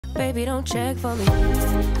baby, don't check for me.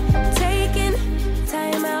 Taking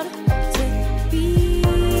time out to be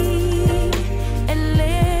and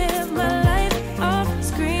live my life off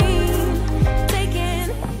screen.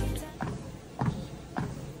 Taking.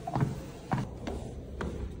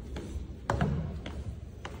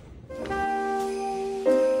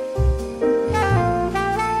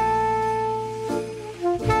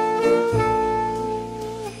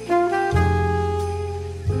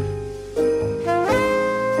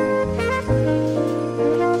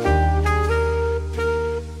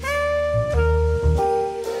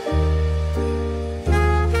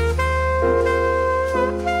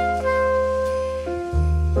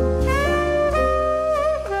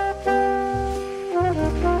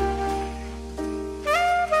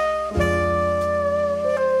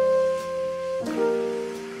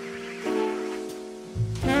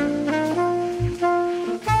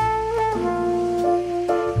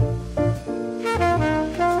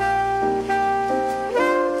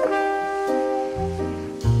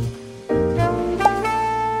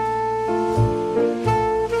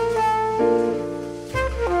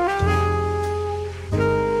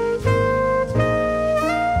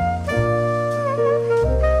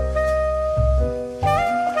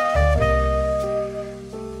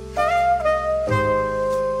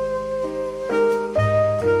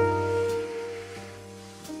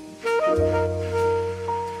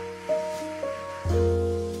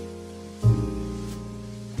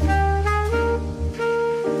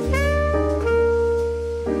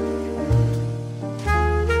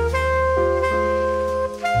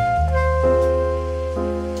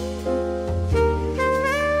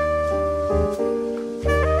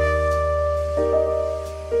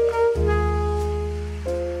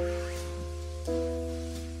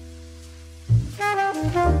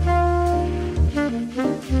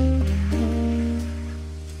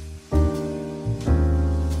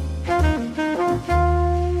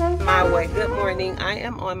 Good morning. I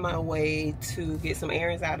am on my way to get some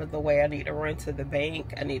errands out of the way. I need to run to the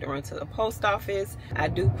bank. I need to run to the post office. I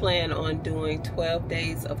do plan on doing 12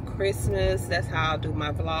 days of Christmas. That's how I'll do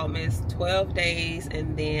my Vlogmas, 12 days,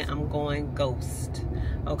 and then I'm going ghost.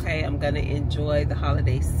 Okay, I'm gonna enjoy the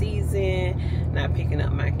holiday season, not picking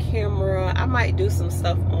up my camera. I might do some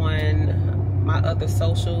stuff on my other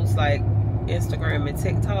socials like Instagram and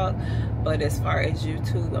TikTok, but as far as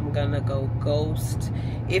YouTube, I'm gonna go ghost.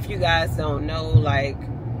 If you guys don't know, like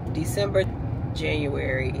December,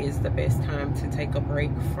 January is the best time to take a break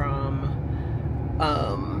from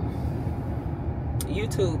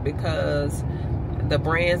YouTube, because the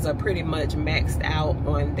brands are pretty much maxed out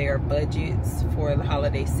on their budgets for the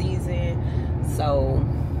holiday season, so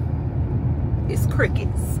it's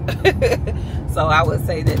crickets. So I would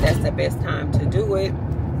say that that's the best time to do it.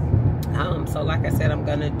 So like I said, I'm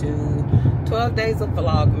gonna do 12 days of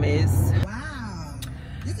Vlogmas. Wow.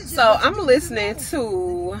 So I'm listening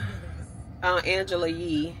to Angela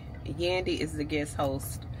Yee. Yandy is the guest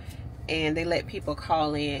host, and they let people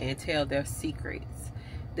call in and tell their secrets.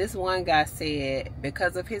 This one guy said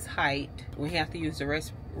because of his height, when he has to use the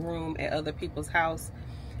restroom at other people's house,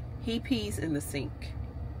 he pees in the sink.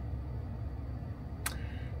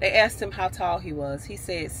 They asked him how tall he was. He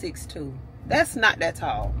said 6'2". That's not that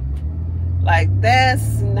tall. Like,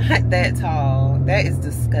 that's not that tall. That is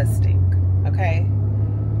disgusting. Okay?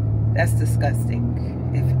 That's disgusting.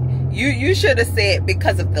 If you should have said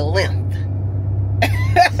because of the length.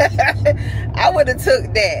 I would have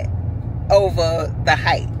took that over the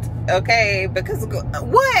height. Okay? Because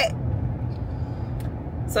what?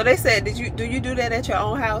 So they said, do you do that at your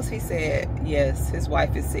own house? He said, yes. His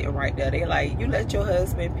wife is sitting right there. They're like, you let your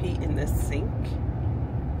husband pee in the sink?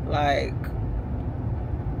 Like,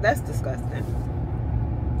 that's disgusting.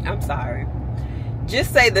 I'm sorry.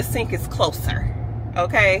 Just say the sink is closer.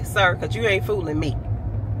 Okay, sir? Because you ain't fooling me.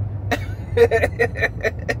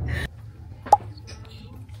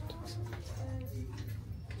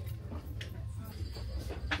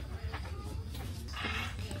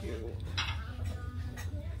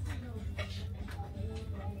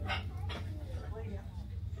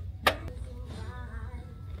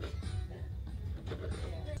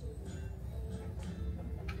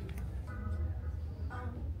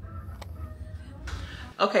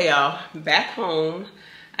 Okay, y'all, back home.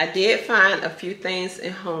 I did find a few things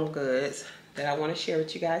in HomeGoods that I want to share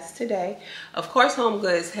with you guys today. Of course,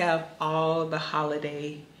 HomeGoods have all the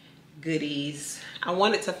holiday goodies. I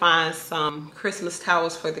wanted to find some Christmas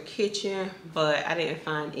towels for the kitchen, but I didn't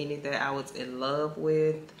find any that I was in love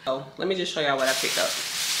with. So let me just show y'all what I picked up.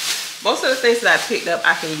 Most of the things that I picked up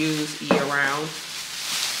I can use year round.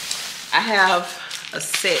 I have a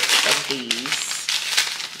set of these.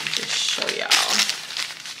 Let me just show y'all.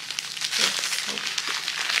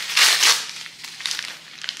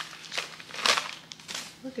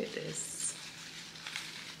 at this.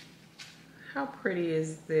 How pretty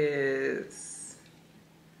is this?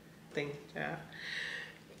 Think, yeah.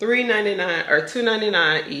 $3.99 or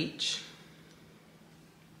 $2.99 each.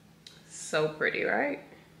 So pretty, right?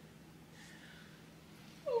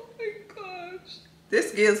 Oh my gosh.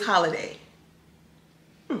 This gives holiday.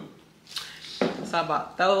 So I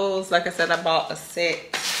bought those. Like I said, I bought a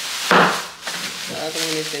set. The other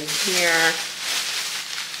one is in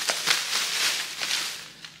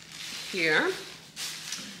here.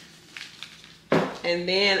 And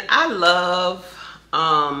then I love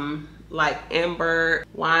like amber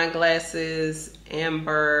wine glasses,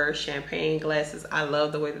 amber champagne glasses. I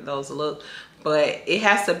love the way that those look, but it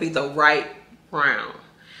has to be the right brown.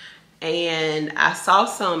 And I saw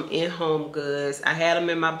some in HomeGoods. I had them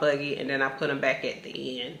in my buggy and then I put them back at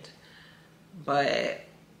the end. But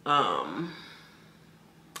I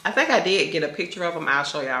think I did get a picture of them. I'll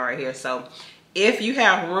show y'all right here. So if you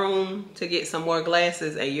have room to get some more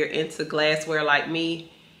glasses and you're into glassware like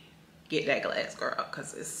me, get that glass, girl,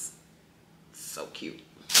 because it's so cute.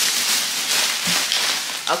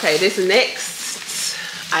 Okay, this next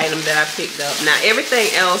item that I picked up. Now everything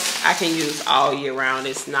else I can use all year round.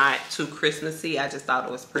 It's not too Christmassy. I just thought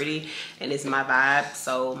it was pretty and it's my vibe,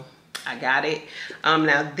 so I got it.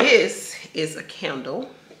 Now this is a candle.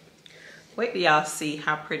 Wait till y'all see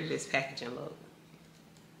how pretty this packaging look.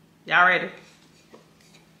 Y'all ready?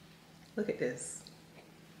 Look at this.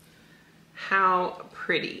 How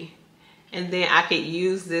pretty. And then I could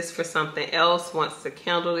use this for something else once the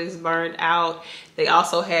candle is burned out. They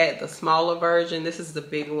also had the smaller version. This is the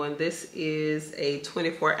big one. This is a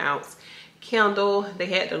 24-ounce candle. They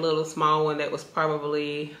had the little small one that was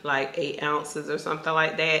probably like 8 ounces or something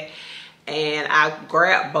like that. And I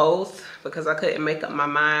grabbed both because I couldn't make up my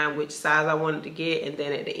mind which size I wanted to get. And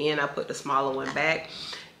then at the end, I put the smaller one back.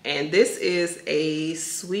 And this is a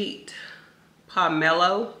sweet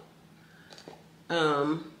pomelo.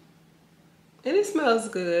 And it smells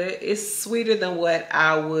good. It's sweeter than what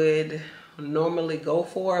I would normally go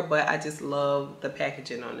for, but I just love the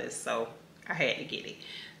packaging on this, so I had to get it.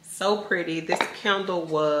 So pretty. This candle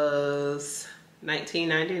was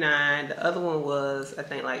 $19.99. The other one was, I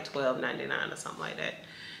think, like $12.99 or something like that.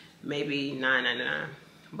 Maybe $9.99.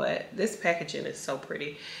 But this packaging is so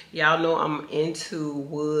pretty. Y'all know I'm into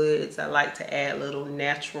woods. I like to add little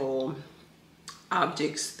natural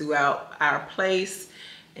objects throughout our place.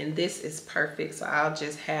 And this is perfect. So I'll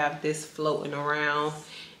just have this floating around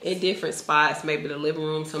in different spots. Maybe the living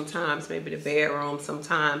room sometimes, maybe the bedroom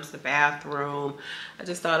sometimes, the bathroom. I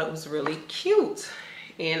just thought it was really cute.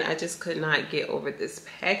 And I just could not get over this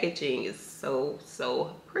packaging. It's so,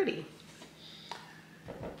 so pretty.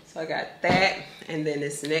 So I got that. And then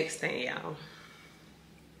this next thing, y'all.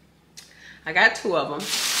 I got 2 of them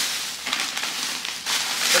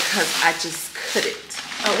because I just couldn't.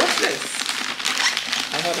 Oh, what's this?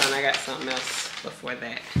 Oh, hold on, I got something else before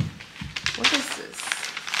that. What is this?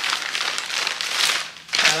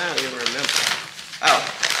 I don't even remember. Oh,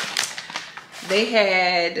 they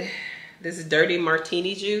had this dirty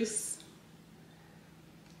martini juice.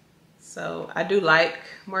 So I do like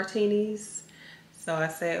martinis. So I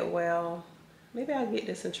said, well, maybe I'll get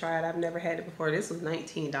this and try it. I've never had it before. This was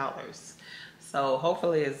 $19. So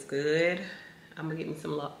hopefully it's good. I'm gonna get me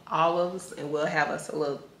some little olives and we'll have us a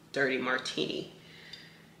little dirty martini.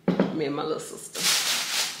 Me and my little sister.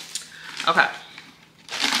 Okay.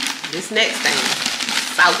 This next thing,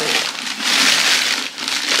 so good.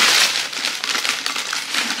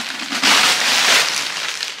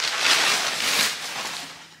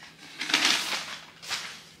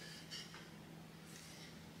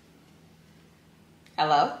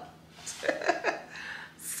 Hello.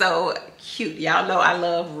 So cute. Y'all know I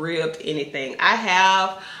love ribbed anything. I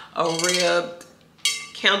have a ribbed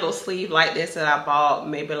candle sleeve like this that I bought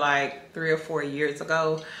maybe like 3 or 4 years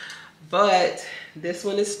ago, but this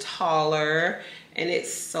one is taller and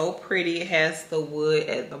it's so pretty. It has the wood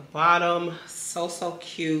at the bottom. So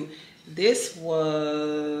cute. This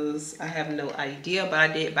was, I have no idea, but I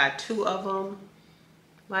did buy 2 of them.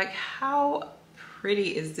 Like, how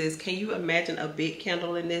pretty is this? Can you imagine a big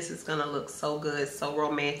candle in this? It's gonna look so good, so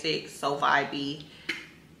romantic, so vibey.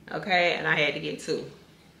 Okay, and I had to get 2.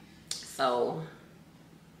 So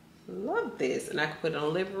love this. And I could put it on the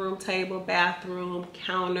living room table, bathroom,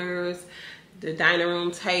 counters, the dining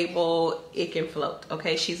room table. It can float.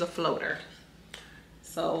 Okay, she's a floater.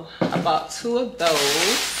 So I bought 2 of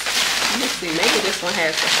those. Let me see, maybe this one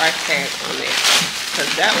has the price tag on it,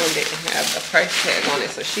 because that one didn't have the price tag on it,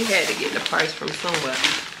 so she had to get the price from somewhere.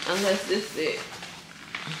 Unless this is it.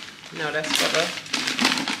 No, that's for the,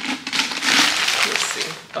 let's see.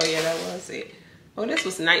 Oh yeah, that was it. Oh, this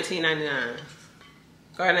was $19.99.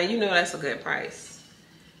 Girl, now you know that's a good price.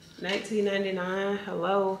 $19.99.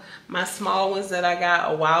 Hello. My small ones that I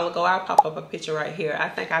got a while ago, I'll pop up a picture right here. I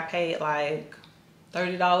think I paid like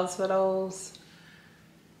 $30 for those.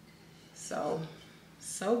 So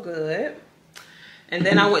good. And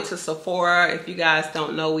then I went to Sephora. If you guys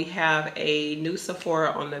don't know, we have a new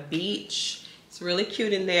Sephora on the beach. It's really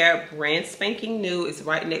cute in there. Brand spanking new. It's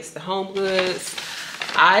right next to HomeGoods.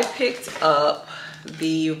 I picked up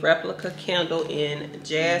the replica candle in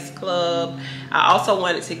Jazz Club. I also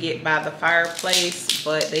wanted to get by the fireplace,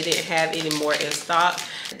 but they didn't have any more in stock.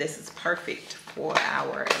 This is perfect for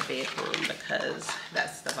our bedroom because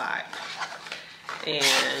that's the vibe.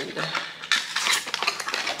 And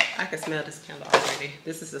I can smell this candle already.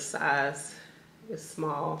 This is the size. It's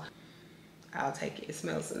small. I'll take it. It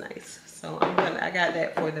smells nice. So I got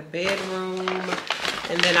that for the bedroom.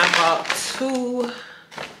 And then I bought 2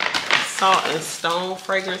 Salt and Stone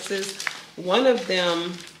fragrances. One of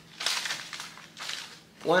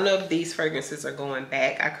these fragrances are going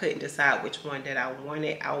back. I couldn't decide which one that I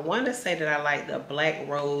wanted. I want to say that I like the Black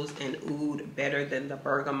Rose and Oud better than the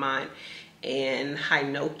Bergamot and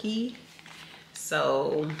Hinoki.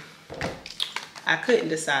 So I couldn't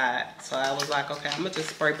decide. So I was like, okay, I'm gonna just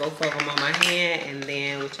spray both of them on my hand, and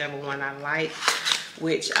then whichever one I like,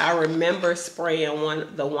 which I remember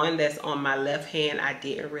spraying the one that's on my left hand I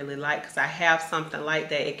didn't really like, because I have something like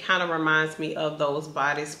that. It kind of reminds me of those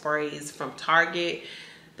body sprays from Target,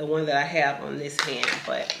 the one that I have on this hand,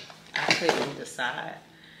 but I couldn't decide.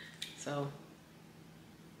 So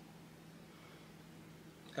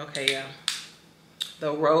okay, yeah.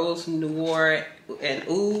 The Rose Noir and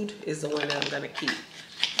Oud is the one that I'm gonna keep.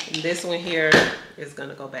 And this one here is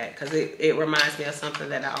gonna go back because it reminds me of something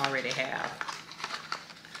that I already have.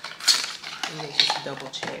 Let me just double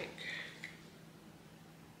check.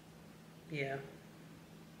 Yeah.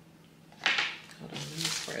 Hold on, let me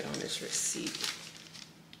spray it on this receipt.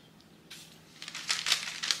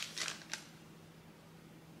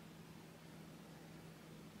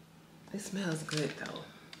 It smells good though.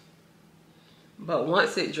 But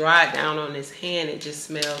once it dried down on this hand, it just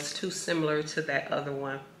smells too similar to that other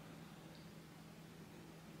one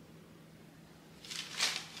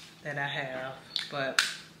that I have. But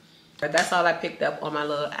that's all I picked up on my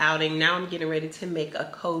little outing. Now I'm getting ready to make a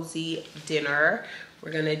cozy dinner.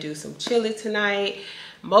 We're gonna do some chili tonight.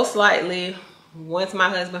 Most likely, once my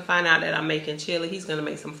husband finds out that I'm making chili, he's gonna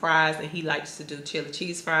make some fries, and he likes to do chili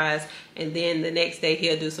cheese fries. And then the next day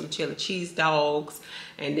he'll do some chili cheese dogs.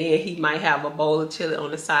 And then he might have a bowl of chili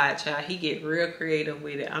on the side, child. He get real creative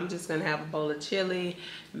with it. I'm just gonna have a bowl of chili,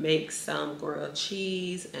 make some grilled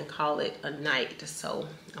cheese, and call it a night. So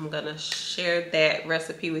I'm gonna share that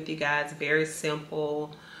recipe with you guys. Very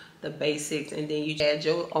simple, the basics, and then you add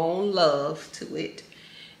your own love to it.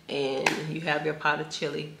 And you have your pot of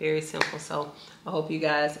chili. Very simple. So I hope you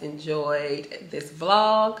guys enjoyed this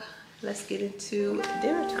vlog. Let's get into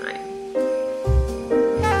dinner time.